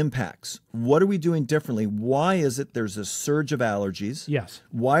environmental impacts? What are we doing differently? Why is it there's a surge of allergies? Yes.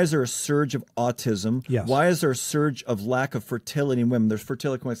 Why is there a surge of autism? Yes. Why is there a surge of lack of fertility in women? There's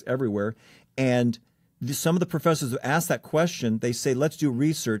fertility clinics everywhere. And some of the professors who ask that question, they say, let's do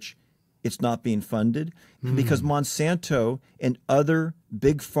research. It's not being funded because Monsanto and other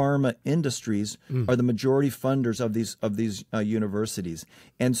big pharma industries are the majority funders of these universities.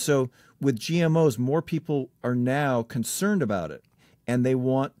 And so with GMOs, more people are now concerned about it, and they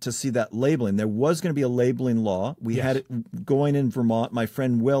want to see that labeling. There was going to be a labeling law. We had it going in Vermont. My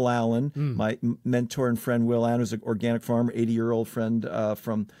friend Will Allen, my mentor and friend Will Allen, who's an organic farmer, 80-year-old friend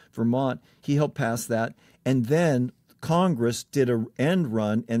from Vermont, he helped pass that. And then Congress did an end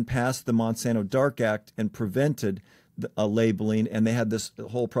run and passed the Monsanto Dark Act and prevented labeling, and they had this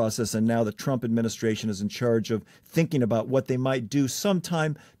whole process. And now the Trump administration is in charge of thinking about what they might do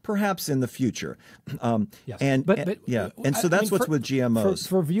sometime, perhaps in the future. And so that's what's with GMOs.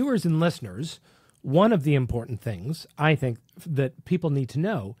 For viewers and listeners, one of the important things I think that people need to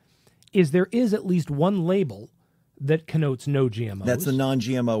know is there is at least one label that connotes no GMOs. That's the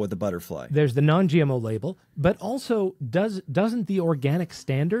non-GMO with the butterfly. There's the non-GMO label, but also doesn't the organic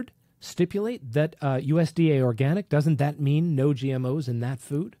standard stipulate that USDA organic, doesn't that mean no GMOs in that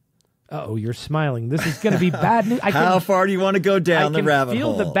food? Uh-oh, you're smiling. This is going to be bad news. How far do you want to go down the rabbit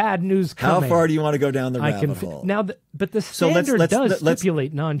hole? I can feel the bad news coming. How far do you want to go down the rabbit hole? Now, but the standard does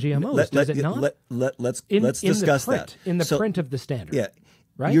stipulate non-GMOs, does it not? Let's discuss that. In the print of the standard. Yeah.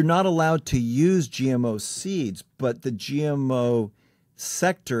 Right? You're not allowed to use GMO seeds, but the GMO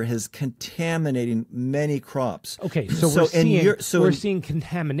sector is contaminating many crops. Okay, so we're seeing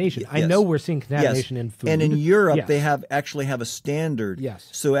contamination. I know we're seeing contamination in food. And in Europe, they actually have a standard. Yes.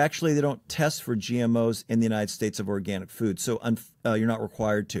 So actually, they don't test for GMOs in the United States of organic food. So you're not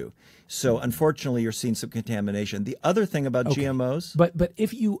required to. So unfortunately, you're seeing some contamination. The other thing about GMOs, but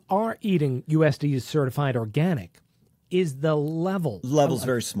if you are eating USDA certified organic, is the level's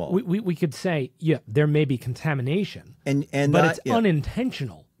very small. We could say, there may be contamination, but it's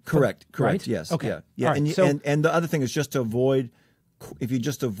unintentional. Correct. Right? Yes. Okay. Yeah. Right. And the other thing is just to avoid, if you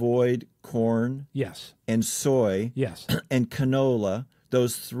just avoid corn, and soy, and canola,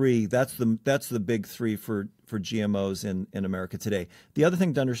 those three. That's the big three for GMOs in America today. The other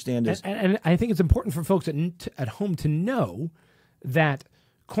thing to understand is, and I think it's important for folks at home to know that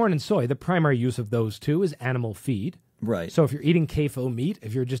corn and soy, the primary use of those two is animal feed. Right. So if you're eating CAFO meat,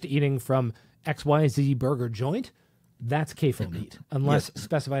 if you're just eating from XYZ burger joint, that's CAFO meat, unless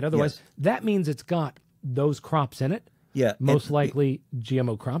specified otherwise. That means it's got those crops in it. Yeah. Most likely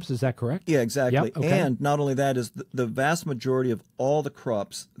GMO crops. Is that correct? Yeah, exactly. Yep, okay. And not only that, is the vast majority of all the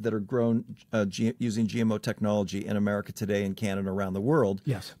crops that are grown using GMO technology in America today, in Canada, around the world,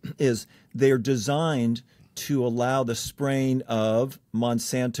 is they are designed to allow the spraying of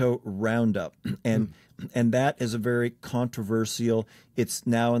Monsanto Roundup. And that is a very controversial. It's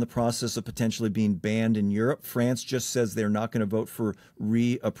now in the process of potentially being banned in Europe. France just says they're not going to vote for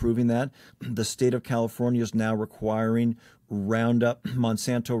reapproving that. The state of California is now requiring Roundup,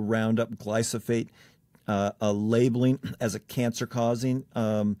 Monsanto Roundup glyphosate labeling as a cancer-causing,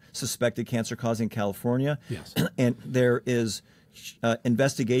 suspected cancer-causing in California. Yes. And there is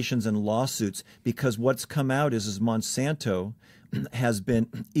investigations and lawsuits because what's come out is Monsanto has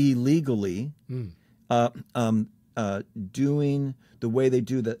been illegally doing the way they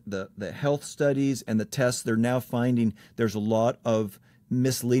do the health studies and the tests. They're now finding there's a lot of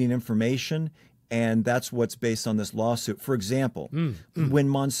misleading information, and that's what's based on this lawsuit. For example, when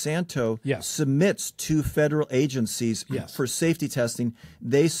Monsanto submits to federal agencies for safety testing,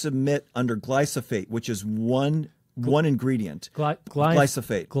 they submit under glyphosate, which is one ingredient.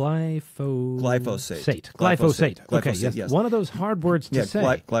 Glyphosate. Glyphosate. Okay, yes. One of those hard words to say.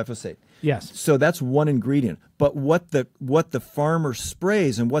 Glyphosate. Yes. So that's one ingredient. But what the farmer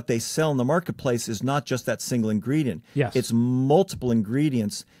sprays and what they sell in the marketplace is not just that single ingredient. Yes. It's multiple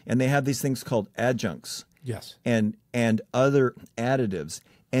ingredients, and they have these things called adjuncts. Yes. And other additives.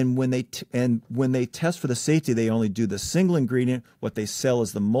 And when they test for the safety, they only do the single ingredient. What they sell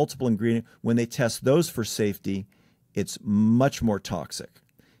is the multiple ingredient. When they test those for safety, it's much more toxic.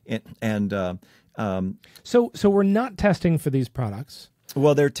 So we're not testing for these products.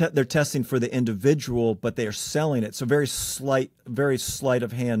 Well, they're testing for the individual, but they are selling it. So very slight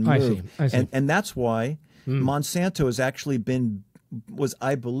of hand move. I see. And that's why Monsanto has actually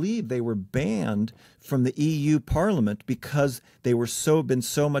I believe they were banned from the EU Parliament because they were been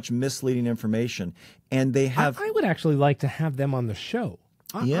so much misleading information. And they have. I would actually like to have them on the show.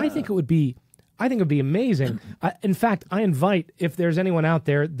 I think it would be amazing. In fact, I invite, if there's anyone out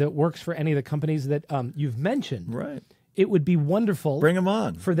there that works for any of the companies that you've mentioned, right. It would be wonderful. Bring them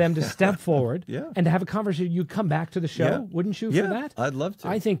on. For them to step forward and to have a conversation. You come back to the show, wouldn't you, for that? I'd love to.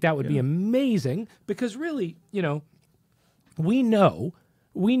 I think that would be amazing because really, we know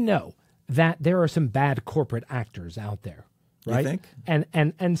that there are some bad corporate actors out there, right? You think?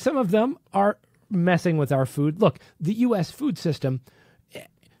 And some of them are messing with our food. Look, the U.S. food system,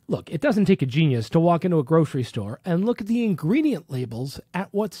 it doesn't take a genius to walk into a grocery store and look at the ingredient labels at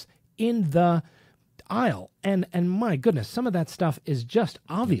what's in the aisle, and my goodness, some of that stuff is just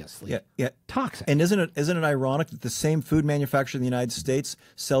obviously toxic. And isn't it ironic that the same food manufacturer in the United States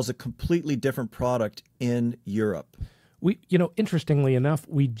sells a completely different product in Europe? We, interestingly enough,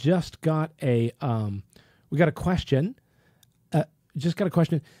 we just got a question.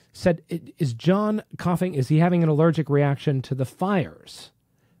 Said, is John coughing? Is he having an allergic reaction to the fires?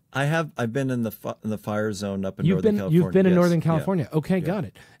 I've been in the fire zone up in Northern California. You've been in Northern California. Yeah. Okay, got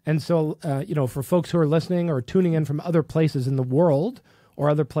it. And so, for folks who are listening or tuning in from other places in the world or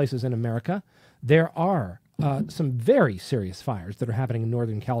other places in America, there are some very serious fires that are happening in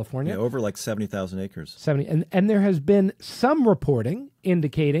Northern California. Yeah, over like 70,000 acres. 70, and there has been some reporting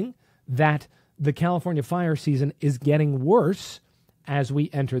indicating that the California fire season is getting worse as we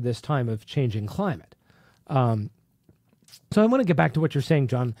enter this time of changing climate. So I want to get back to what you're saying,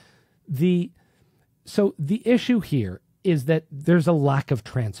 John. So the issue here is that there's a lack of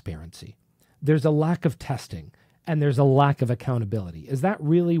transparency. There's a lack of testing, and there's a lack of accountability. Is that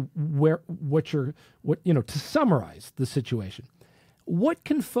really to summarize the situation? What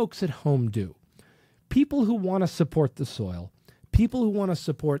can folks at home do? People who want to support the soil, people who want to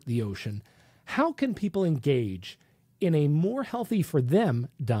support the ocean, how can people engage in a more healthy for them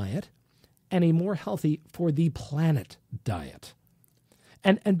diet and a more healthy for the planet diet?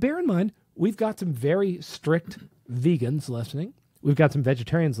 And bear in mind, we've got some very strict vegans listening. We've got some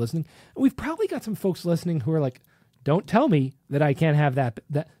vegetarians listening. And we've probably got some folks listening who are like, don't tell me that I can't have that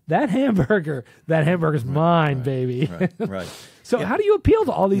hamburger. That hamburger's mine, baby. Right. So how do you appeal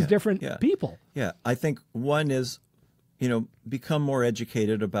to all these different people? Yeah, I think one is, become more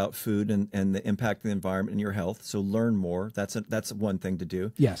educated about food and the impact of the environment and your health. So learn more. That's one thing to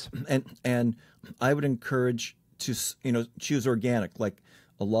do. Yes. And I would encourage to choose organic. Like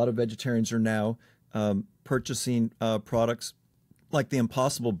a lot of vegetarians are now purchasing products like the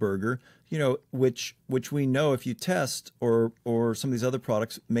Impossible Burger, which we know if you test or some of these other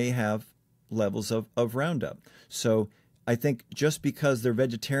products may have levels of Roundup. So I think just because they're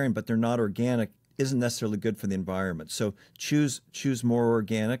vegetarian but they're not organic isn't necessarily good for the environment. So choose more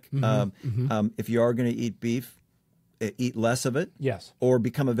organic. If you are going to eat beef, eat less of it. Yes. Or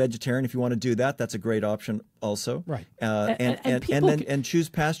become a vegetarian if you want to do that. That's a great option also. Right. And choose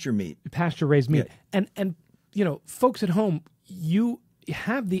pasture meat. Pasture raised meat. Yeah. And folks at home, you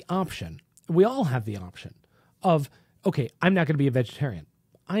have the option. We all have the option of, okay, I'm not going to be a vegetarian.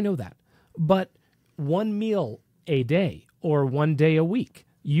 I know that. But one meal a day or one day a week,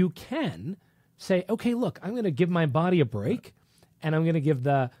 you can say, okay, look, I'm going to give my body a break and I'm going to give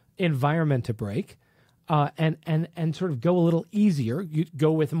the environment a break. and sort of go a little easier. You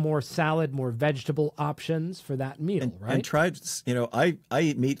go with more salad, more vegetable options for that meal, right? And try, I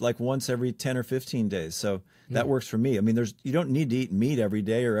eat meat like once every 10 or 15 days. So that works for me. I mean, you don't need to eat meat every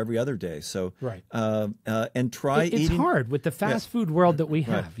day or every other day. So, right. And try it's eating. It's hard with the fast food world that we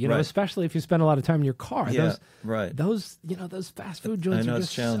have, especially if you spend a lot of time in your car. Yeah, those fast food joints are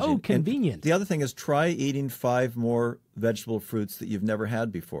just so convenient. And the other thing is try eating 5 more vegetable fruits that you've never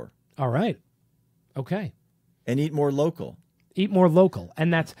had before. All right. Okay. And eat more local. Eat more local.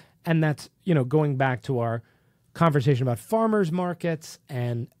 And that's going back to our conversation about farmers markets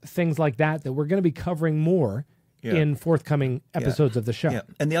and things like that we're going to be covering more in forthcoming episodes of the show. Yeah.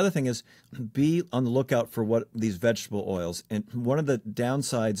 And the other thing is be on the lookout for what these vegetable oils. And one of the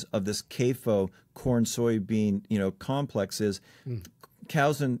downsides of this CAFO corn soybean, complex is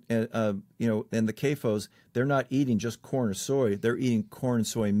cows and the CAFOs, they're not eating just corn or soy, they're eating corn and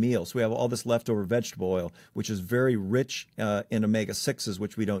soy meal. So we have all this leftover vegetable oil, which is very rich in omega-6s,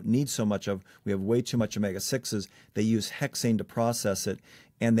 which we don't need so much of. We have way too much omega-6s. They use hexane to process it.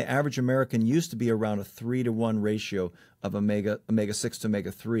 And the average American used to be around a 3-to-1 ratio of omega-6 to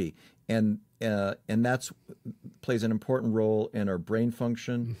omega-3. And that's plays an important role in our brain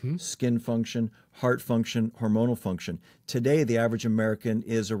function, skin function, heart function, hormonal function. Today, the average American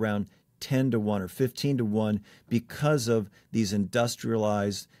is around 10-to-1 or 15-to-1 because of these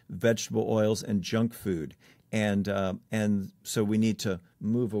industrialized vegetable oils and junk food. And so we need to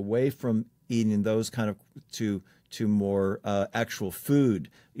move away from eating those kind of to more actual food,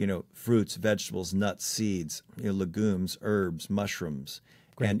 fruits, vegetables, nuts, seeds, legumes, herbs, mushrooms.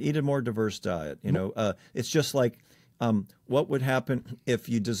 Great. And eat a more diverse diet. It's just like what would happen if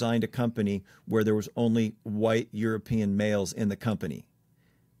you designed a company where there was only white European males in the company?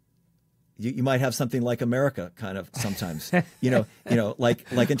 You might have something like America, kind of sometimes.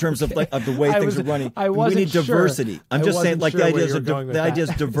 like in terms of the way things are running. We need diversity. Sure. I'm just saying, like the idea is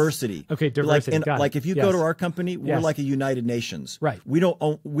diversity. Okay, diversity. Like if you go to our company, we're like a United Nations. Right. We don't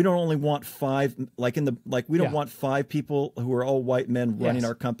only want 5. We don't want 5 people who are all white men running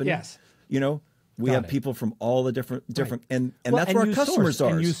our company. Yes. We have people from all the different, and that's where our customers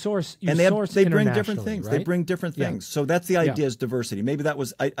are. And you source, they bring different things. Right? They bring different things. So that's the idea is diversity. Maybe that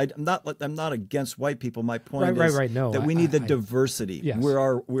was I'm not against white people. My point is that we need the diversity. Yes.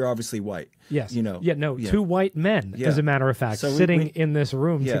 We're obviously white. Yes. 2 white men, as a matter of fact, so sitting in this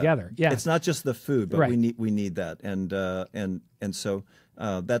room together. Yeah. It's not just the food, but we need that, and so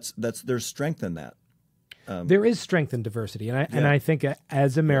there's strength in that. There is strength in diversity, and I think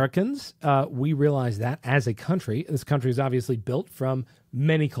as Americans, we realize that as a country. This country is obviously built from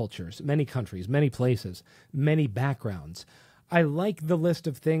many cultures, many countries, many places, many backgrounds. I like the list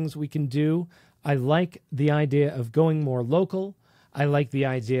of things we can do. I like the idea of going more local. I like the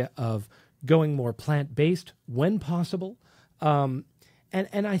idea of going more plant-based when possible. And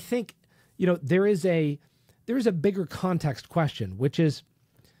I think there is a bigger context question, which is,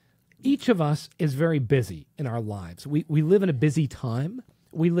 each of us is very busy in our lives. We live in a busy time.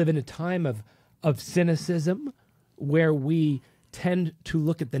 We live in a time of cynicism where we tend to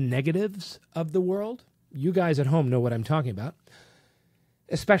look at the negatives of the world. You guys at home know what I'm talking about,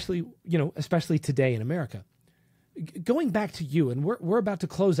 especially today in America. Going back to you, and we're about to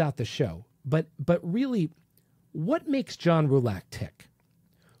close out the show, but really, what makes John Roulac tick?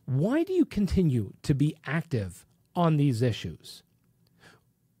 Why do you continue to be active on these issues?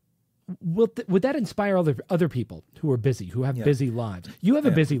 Would that inspire other people who are busy, who have busy lives? You have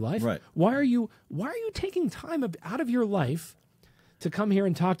a busy life. Right. Why are you taking time out of your life to come here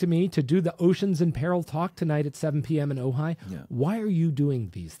and talk to me, to do the Oceans in Peril talk tonight at 7 p.m. in Ojai? Yeah. Why are you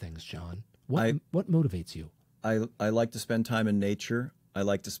doing these things, John? What motivates you? I like to spend time in nature. I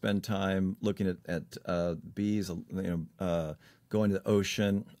like to spend time looking at bees, going to the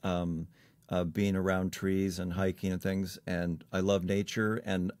ocean, being around trees and hiking and things. And I love nature,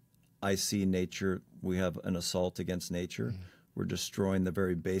 and I see nature. We have an assault against nature. Mm-hmm. We're destroying the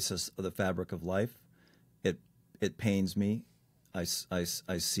very basis of the fabric of life. It pains me. I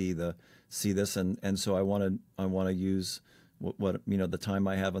see this, and so I want to use what the time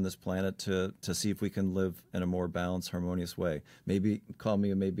I have on this planet to see if we can live in a more balanced, harmonious way. Maybe call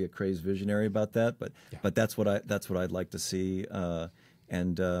me maybe a crazed visionary about that, but that's what I'd like to see,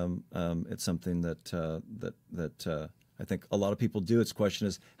 and it's something that I think a lot of people do. Its question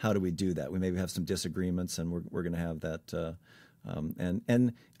is, how do we do that? We maybe have some disagreements, and we're going to have that.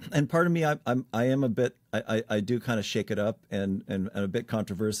 And part of me, I am a bit, I do kind of shake it up and a bit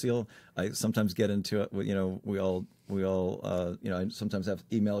controversial. I sometimes get into it. We all I sometimes have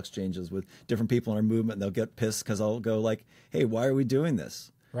email exchanges with different people in our movement, and they'll get pissed because I'll go like, hey, why are we doing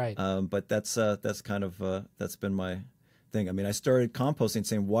this? Right. But that's kind of that's been my thing. I mean, I started composting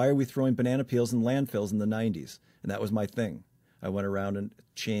saying, why are we throwing banana peels in landfills in the 90s? And that was my thing. I went around and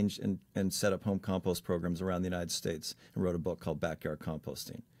changed and set up home compost programs around the United States and wrote a book called Backyard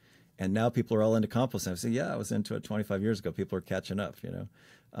Composting. And now people are all into composting. I say, yeah, I was into it 25 years ago. People are catching up, you know.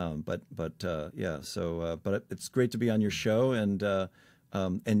 But it's great to be on your show, and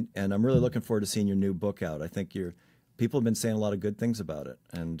I'm really looking forward to seeing your new book out. I think people have been saying a lot of good things about it,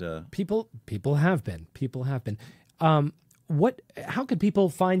 and people have been. How can people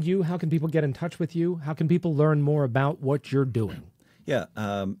find you? How can people get in touch with you? How can people learn more about what you're doing? Yeah,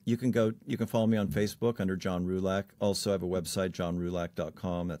 you can follow me on Facebook under John Roulac. Also, I have a website,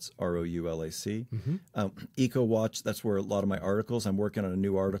 johnroulac.com. That's ROULAC. EcoWatch, that's where a lot of my articles. I'm working on a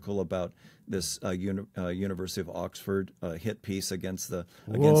new article about this University of Oxford hit piece against the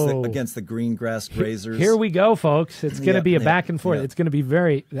green grass grazers. Here we go, folks. It's going to be a back and forth. Yeah. It's going to be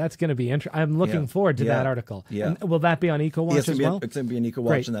that's going to be interesting. I'm looking forward to that article. Yeah. And will that be on EcoWatch as well? It's going to be on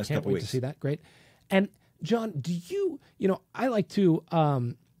EcoWatch in the next couple weeks. To see that. Great. And John, do you I like to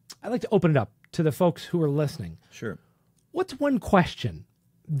open it up to the folks who are listening. Sure. What's one question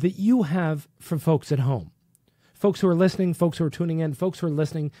that you have for folks at home? Folks who are listening, folks who are tuning in, folks who are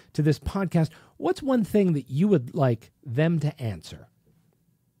listening to this podcast, what's one thing that you would like them to answer?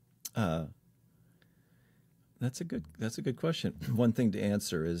 That's a good question. One thing to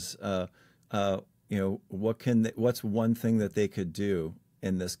answer is what's one thing that they could do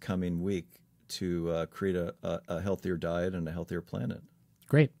in this coming week to create a healthier diet and a healthier planet.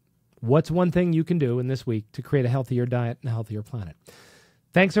 Great. What's one thing you can do in this week to create a healthier diet and a healthier planet?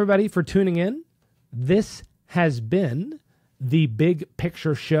 Thanks, everybody, for tuning in. This has been the Big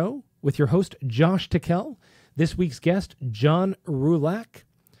Picture Show with your host, Josh Tickell. This week's guest, John Roulac.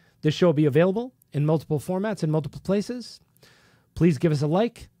 This show will be available in multiple formats in multiple places. Please give us a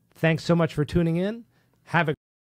like. Thanks so much for tuning in. Have a